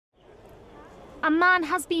A man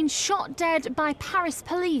has been shot dead by Paris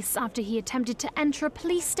police after he attempted to enter a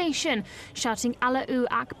police station, shouting Allahu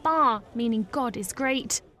Akbar, meaning God is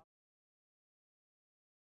great.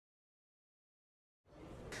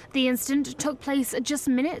 The incident took place just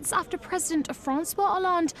minutes after President Francois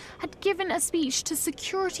Hollande had given a speech to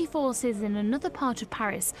security forces in another part of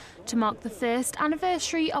Paris to mark the first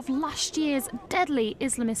anniversary of last year's deadly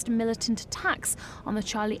Islamist militant attacks on the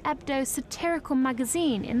Charlie Hebdo satirical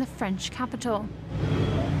magazine in the French capital.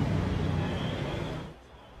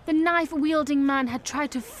 The knife-wielding man had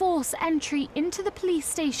tried to force entry into the police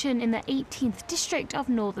station in the 18th district of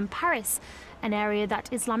northern Paris, an area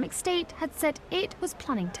that Islamic State had said it was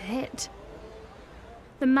planning to hit.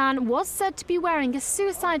 The man was said to be wearing a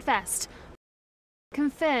suicide vest,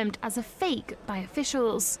 confirmed as a fake by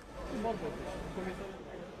officials.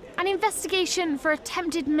 An investigation for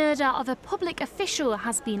attempted murder of a public official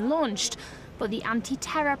has been launched, but the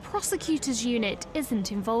anti-terror prosecutors unit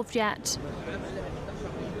isn't involved yet.